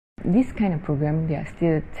this kind of program, they are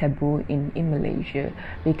still taboo in Malaysia,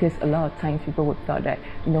 because a lot of times people would thought that,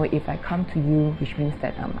 if I come to you, which means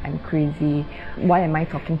that I'm crazy, why am I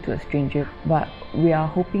talking to a stranger? But we are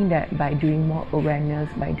hoping that by doing more awareness,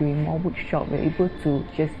 by doing more workshop, we're able to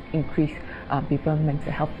just increase people's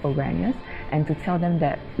mental health awareness, and to tell them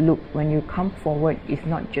that, look, when you come forward, it's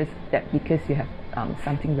not just that because you have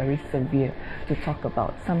something very severe to talk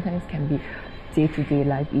about. Sometimes can be day-to-day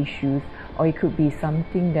life issues, or it could be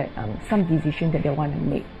something that some decision that they want to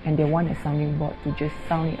make, and they want a sounding board to just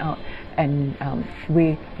sound it out and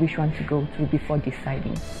weigh which one to go to before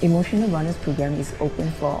deciding. Emotional wellness program is open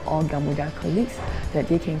for all Gamuda colleagues, that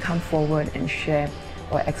they can come forward and share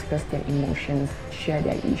or express their emotions, share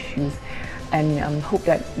their issues, and hope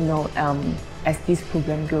that as this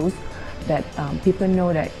program goes, that people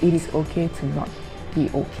know that it is okay to not be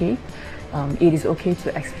okay. It is okay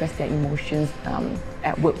to express their emotions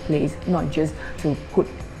at workplace, not just to put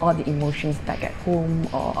all the emotions back at home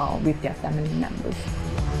or with their family members.